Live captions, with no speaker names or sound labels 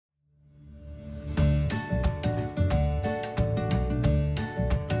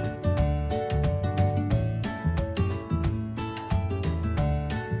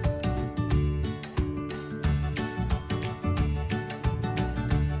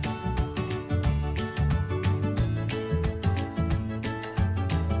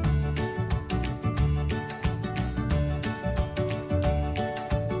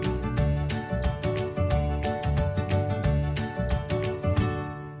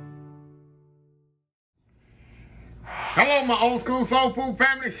Hello, my old school soul food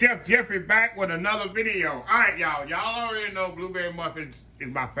family. Chef Jeffrey back with another video. All right, y'all. Y'all already know blueberry muffins is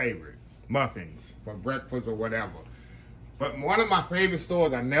my favorite. Muffins for breakfast or whatever. But one of my favorite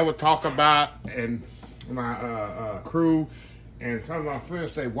stores I never talk about, and my crew and some of my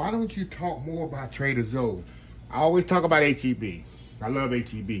friends say, why don't you talk more about Trader Joe's? I always talk about H-E-B. I love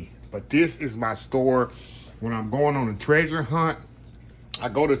H-E-B. But this is my store. When I'm going on a treasure hunt, I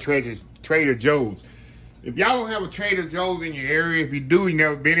go to Trader Joe's. If y'all don't have a Trader Joe's in your area, if you do, you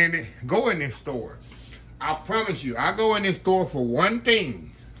never been in it, go in this store. I promise you, I go in this store for one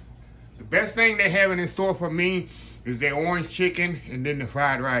thing. The best thing they have in this store for me is their orange chicken and then the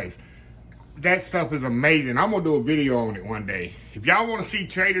fried rice. That stuff is amazing. I'm gonna do a video on it one day. If y'all wanna see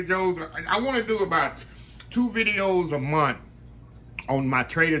Trader Joe's, I wanna do about 2 videos a month on my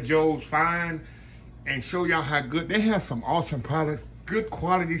Trader Joe's find and show y'all how good. They have some awesome products, good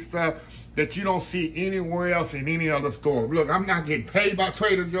quality stuff that you don't see anywhere else in any other store. Look, I'm not getting paid by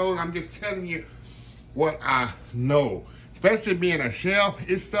Trader Joe's. I'm just telling you what I know. Especially being a chef,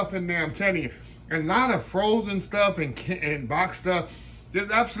 it's stuff in there, I'm telling you. A lot of frozen stuff and box stuff.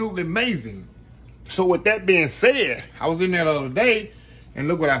 Just absolutely amazing. So with that being said, I was in there the other day and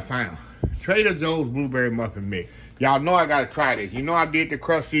look what I found. Trader Joe's blueberry muffin mix. Y'all know I gotta try this. You know I did the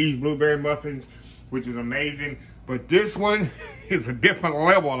Krusteaz blueberry muffins, which is amazing. But this one is a different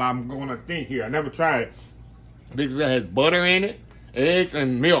level, I'm gonna think here. I never tried it. Because it has butter in it, eggs,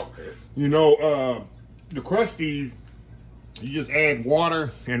 and milk. You know, the Krusteaz, you just add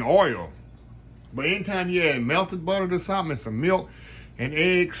water and oil. But anytime you add melted butter to something and some milk and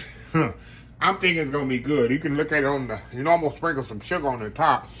eggs, I'm thinking it's gonna be good. You can look at it on the, you know, I'm gonna sprinkle some sugar on the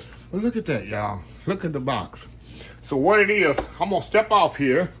top. But look at that, y'all. Look at the box. So what it is, I'm gonna step off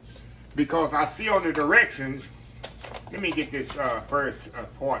here because I see on the directions. Let me get this first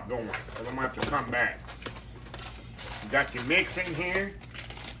part going, because I'm going to have to come back. You got your mix in here,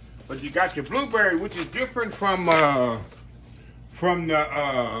 but you got your blueberry, which is different from the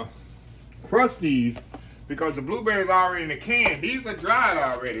Krusteaz, because the blueberries are already in the can. These are dried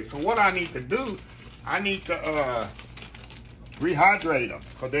already. So what I need to do, I need to rehydrate them,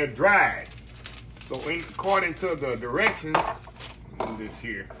 because they're dried. So according to the directions, I'll do this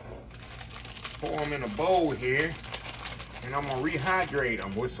here. Pour them in a bowl here. And I'm gonna rehydrate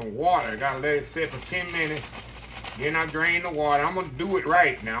them with some water. I gotta let it sit for 10 minutes. Then I drain the water. I'm gonna do it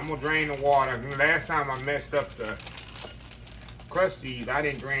right now. I'm gonna drain the water. Last time I messed up the Krusteaz, I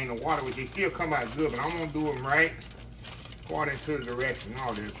didn't drain the water, which they still come out good, but I'm gonna do them right according to the direction.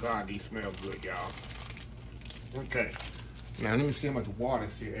 Oh, this, God, these smell good, y'all. Okay. Now, let me see how much water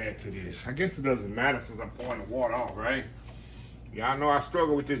should add to this. I guess it doesn't matter since I'm pouring the water off, right? Y'all know I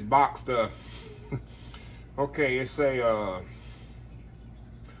struggle with this box stuff. Okay, it's a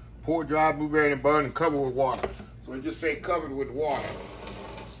pour dry blueberry and butter and cover with water. So it just say covered with water.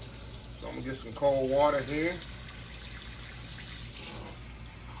 So I'm gonna get some cold water here.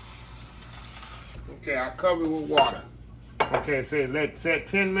 Okay, I covered it with water. Okay, it says let it set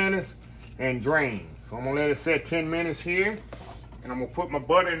 10 minutes and drain. So I'm gonna let it set 10 minutes here. And I'm gonna put my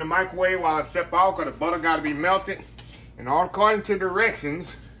butter in the microwave while I step out, because the butter gotta be melted. And all according to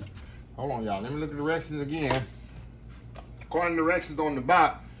directions. Hold on, y'all. Let me look at the directions again. According to directions on the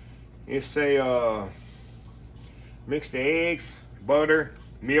box, it say mix the eggs, butter,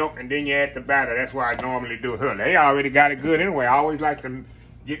 milk, and then you add the batter. That's what I normally do. They already got it good anyway. I always like to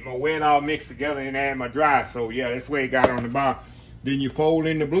get my wet all mixed together and add my dry. So yeah, that's where it got on the box. Then you fold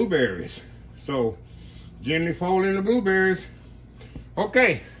in the blueberries. So gently fold in the blueberries.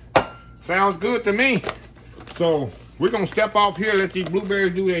 Okay, sounds good to me. So we're gonna step off here, let these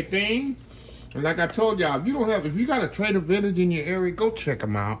blueberries do their thing. And like I told y'all, if you got a Trader Village in your area, go check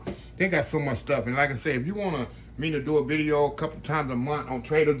them out. They got so much stuff. And like I said, if you want me to do a video a couple times a month on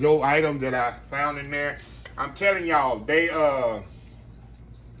Trader Joe items that I found in there, I'm telling y'all, they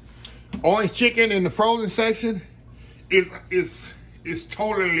orange chicken in the frozen section is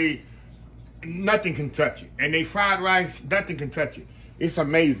totally, nothing can touch it. And they fried rice, nothing can touch it. It's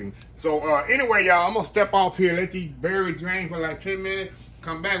amazing. So anyway, y'all, I'm gonna step off here, let these berries drain for like 10 minutes.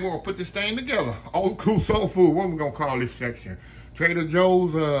 Come back, we're gonna put this thing together. Old cool soul food. What we gonna call this section? Trader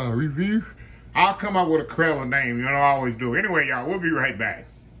Joe's review. I'll come up with a clever name, you know, I always do. Anyway, y'all, we'll be right back.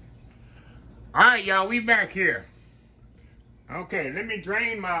 All right, y'all, we back here. Okay, let me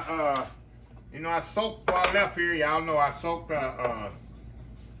drain my you know, I soaked before I left here. Y'all know I soaked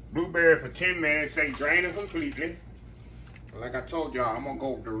blueberry for 10 minutes. Say drain it completely. Like I told y'all, I'm gonna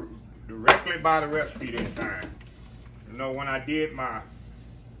go directly by the recipe this time. You know, when I did my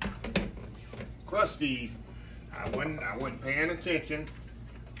Krusteaz, I wasn't paying attention,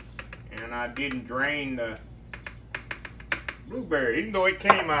 and I didn't drain the blueberry, even though it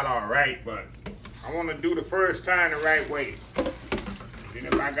came out all right, but I want to do the first time the right way. Then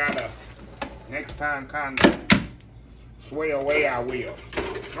if I got to next time kind of sway away, I will.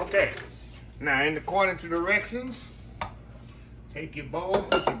 Okay, now according to directions, take your bowl,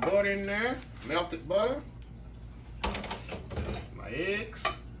 put your butter in there, melted butter, my eggs,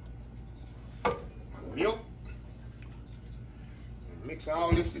 my milk, and mix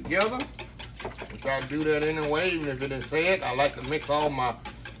all this together. Which I do that anyway, even if it didn't say it. I like to mix all my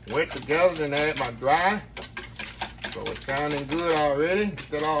wet together, then add my dry. So it's sounding good already.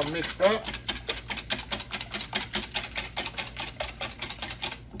 Get that all mixed up.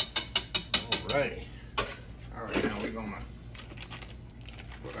 Alrighty. Alright, now we're gonna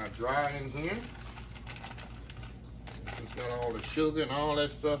put our dry in here. It's got all the sugar and all that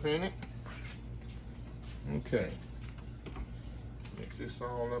stuff in it. Okay. Mix this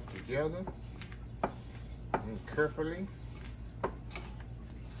all up together. And carefully.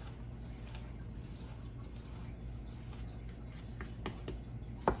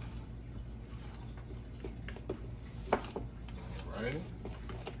 Alright.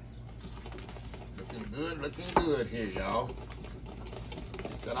 Looking good here, y'all.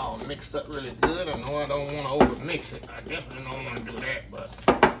 Get that all mixed up really good. I know I don't want to over mix it. I definitely don't want to do that, but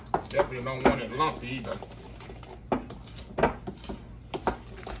definitely don't want it lumpy either.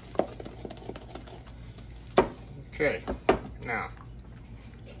 Okay, now,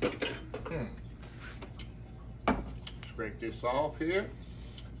 scrape this off here.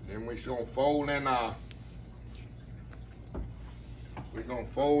 Then we're gonna fold in our,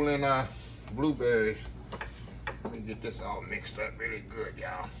 blueberries. Let me get this all mixed up really good,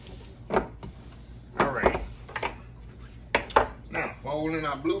 y'all. All right. Now, fold in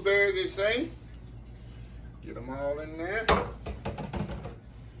our blueberries, they say. Get them all in there.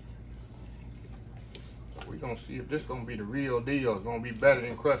 We're gonna see if this gonna be the real deal. It's gonna be better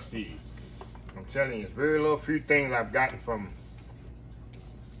than Krusteaz. I'm telling you, it's very little few things I've gotten from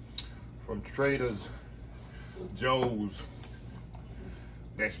Trader Joe's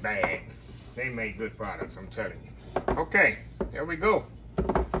that's bad. They make good products, I'm telling you. Okay, there we go.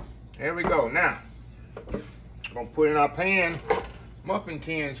 There we go. Now, we're gonna put in our pan muffin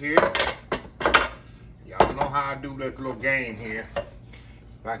tins here. Y'all know how I do this little game here.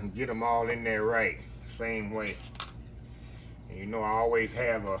 If I can get them all in there right. Same way. And you know I always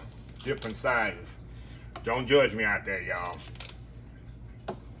have different sizes. Don't judge me out there, y'all.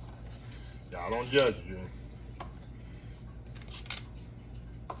 Y'all don't judge me.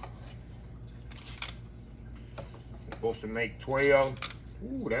 I'm supposed to make 12.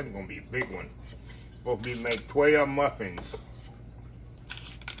 Ooh, that's gonna be a big one. Supposed to make 12 muffins.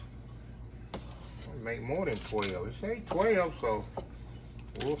 I'll make more than 12. It say 12, so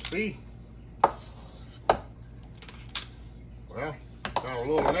we'll see. Well, got a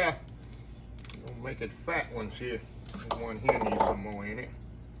little left. We'll make it fat ones here. This one here needs some more in it.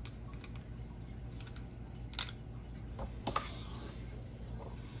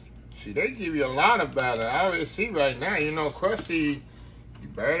 See, they give you a lot of batter. I already see right now, you know, Krusteaz, you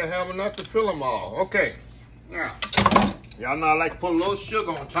better have enough to fill them all. Okay, now, y'all know I like to put a little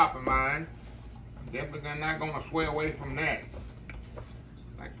sugar on top of mine. I'm definitely not gonna sway away from that.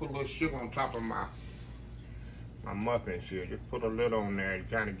 I like to put a little sugar on top of my muffins here. Just put a little on there to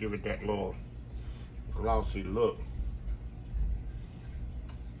kind of give it that little glossy look.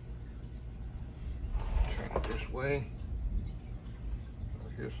 Turn it this way.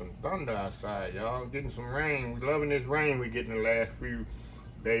 Here's some thunder outside, y'all. Getting some rain. We're loving this rain we're getting the last few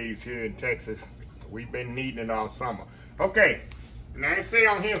days here in Texas. We've been needing it all summer. Okay, now they say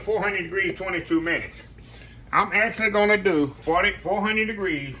on here 400 degrees, 22 minutes. I'm actually gonna do 400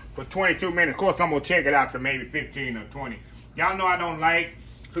 degrees for 22 minutes. Of course, I'm gonna check it out to maybe 15 or 20. Y'all know I don't like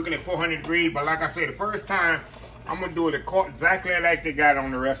cooking at 400 degrees, but like I said, the first time, I'm gonna do it exactly like they got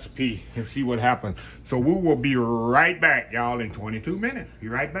on the recipe and see what happens. So we will be right back, y'all, in 22 minutes. Be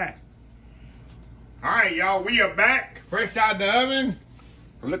right back. All right, y'all, we are back, fresh out the oven.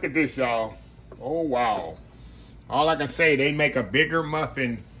 Look at this, y'all. Oh, wow. All I can say, they make a bigger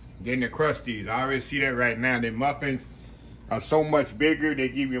muffin than the Krusteaz. I already see that right now. The muffins are so much bigger. They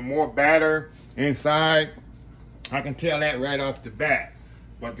give you more batter inside. I can tell that right off the bat.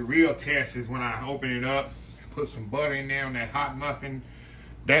 But the real test is when I open it up, put some butter in there on that hot muffin.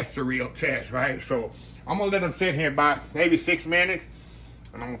 That's the real test, right? So I'm gonna let them sit here about maybe 6 minutes.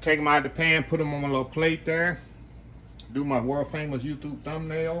 And I'm gonna take them out of the pan, put them on my little plate there. Do my world famous YouTube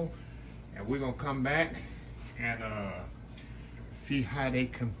thumbnail. And we're gonna come back and see how they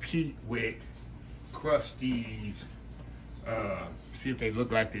compete with Krusteaz. See if they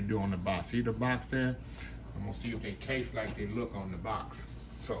look like they do on the box. See the box there? I'm gonna see if they taste like they look on the box.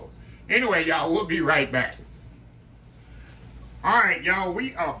 So, anyway, y'all, we'll be right back. All right, y'all,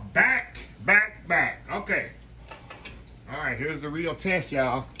 we are back. Okay. All right, here's the real test,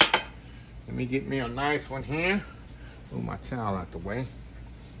 y'all. Let me get me a nice one here. Move my towel out the way.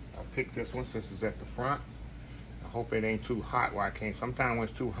 I'll pick this one since it's at the front. I hope it ain't too hot where I can't. Sometimes when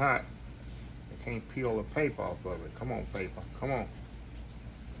it's too hot, I can't peel the paper off of it. Come on, paper. Come on.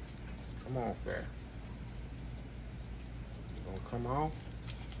 Come on, there. Gonna come off?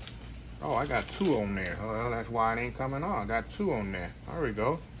 Oh, I got 2 on there. Well, that's why it ain't coming on. I got 2 on there. There we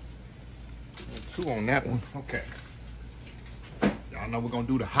go. 2 on that one. Okay. Y'all know we're gonna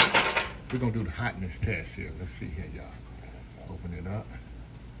do the hot. We're gonna do the hotness test here. Let's see here, y'all. Open it up.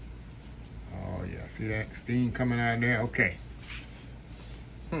 Oh yeah, see that steam coming out of there? Okay.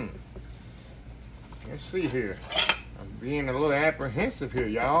 Let's see here. I'm being a little apprehensive here,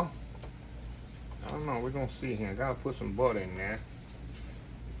 y'all. I don't know, we're gonna see here. I gotta put some butter in there.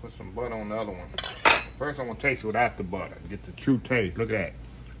 Put some butter on the other one. First I'm gonna taste it without the butter. Get the true taste. Look at that.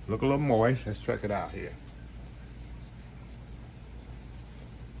 Look a little moist. Let's check it out here.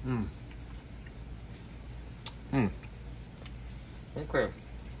 Okay.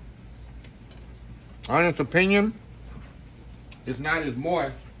 Honest opinion, it's not as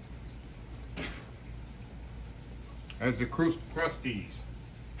moist as the Krusteaz.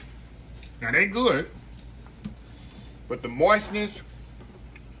 Now they good, but the moistness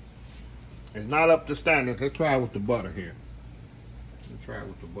is not up to standard. Let's try it with the butter here. Let's try it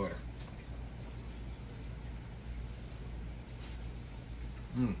with the butter.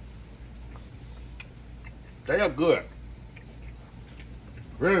 They are good.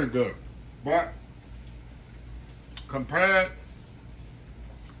 Very good. But compared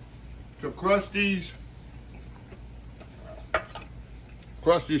to Krusteaz,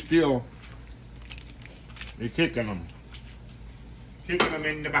 Krusteaz still is kicking them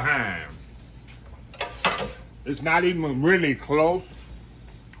in the behind. It's not even really close.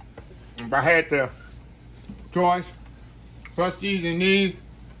 If I had the choice, Krusteaz and these,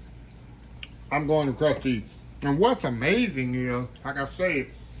 I'm going to Krusteaz. And what's amazing is, like I say,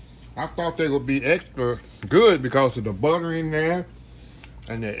 I thought they would be extra good because of the butter in there,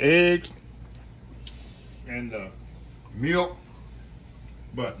 and the eggs, and the milk.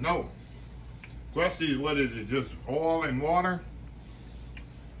 But no, Krusteaz, what is it? Just oil and water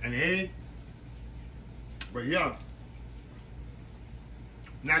and egg. But yeah,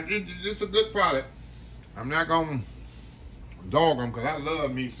 now it's a good product. I'm not gonna dog them because I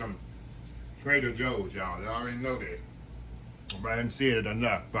love me some Trader Joe's, y'all. Y'all already know that. But I haven't said it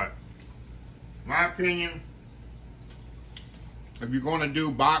enough. But my opinion, if you're gonna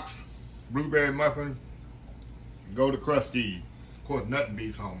do box blueberry muffin, go to Krusteaz. Of course, nothing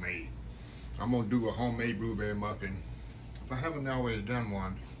beats homemade. I'm gonna do a homemade blueberry muffin. I haven't always done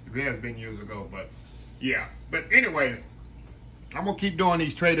one. It has been years ago, but yeah. But anyway, I'm gonna keep doing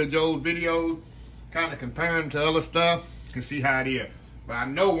these Trader Joe's videos, kind of comparing to other stuff and see how it is. But I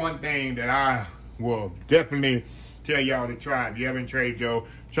know one thing that I will definitely tell y'all to try. If you haven't Trader Joe,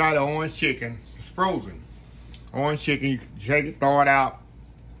 try the orange chicken. It's frozen. Orange chicken, you can take it, throw it out,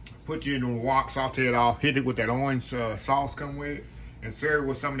 put it in the wok, saute it off, hit it with that orange sauce come with it, and serve it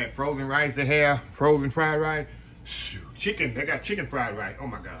with some of that frozen rice they have, frozen fried rice. Chicken, they got chicken fried rice. Oh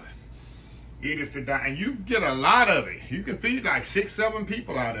my God. It is to die. And you get a lot of it. You can feed like 6, 7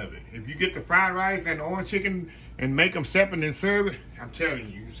 people out of it. If you get the fried rice and the orange chicken and make them separate and serve it, I'm telling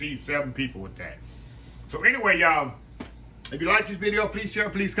you, you can feed 7 people with that. So anyway, y'all, if you like this video, please share,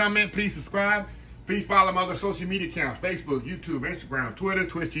 please comment, please subscribe. Please follow my other social media accounts, Facebook, YouTube, Instagram, Twitter,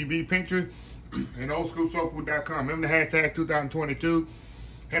 Twitch TV, Pinterest, and oldschoolsoulfood.com. Remember the hashtag 2022,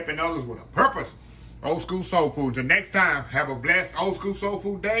 helping others with a purpose. Old School Soul Food. Until next time, have a blessed Old School Soul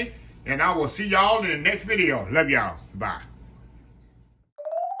Food day, and I will see y'all in the next video. Love y'all. Bye.